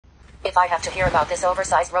If I have to hear about this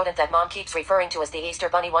oversized rodent that Mom keeps referring to as the Easter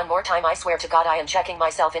Bunny one more time, I swear to God I am checking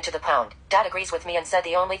myself into the pound. Dad agrees with me and said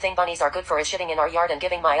the only thing bunnies are good for is shitting in our yard and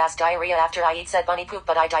giving my ass diarrhea after I eat said bunny poop,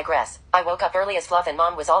 but I digress. I woke up early as fluff and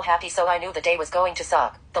Mom was all happy, so I knew the day was going to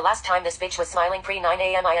suck. The last time this bitch was smiling pre 9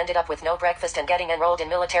 a.m. I ended up with no breakfast and getting enrolled in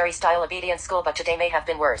military-style obedience school, but today may have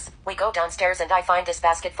been worse. We go downstairs and I find this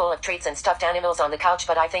basket full of treats and stuffed animals on the couch,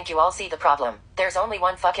 but I think you all see the problem. There's only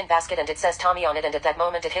one fucking basket and it says Tommy on it, and at that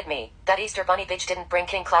moment it hit me. That Easter Bunny bitch didn't bring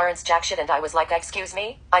King Clarence jack shit, and I was like, excuse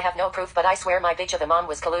me? I have no proof, but I swear my bitch of a mom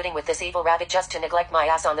was colluding with this evil rabbit just to neglect my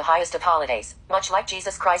ass on the highest of holidays. Much like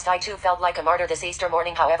Jesus Christ, I too felt like a martyr this Easter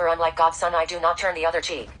morning. However, unlike God's son, I do not turn the other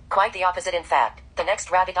cheek. Quite the opposite, in fact. The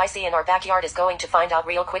next rabbit I see in our backyard is going to find out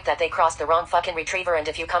real quick that they crossed the wrong fucking retriever, and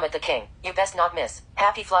if you come at the king, you best not miss.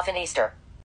 Happy fluffin' Easter.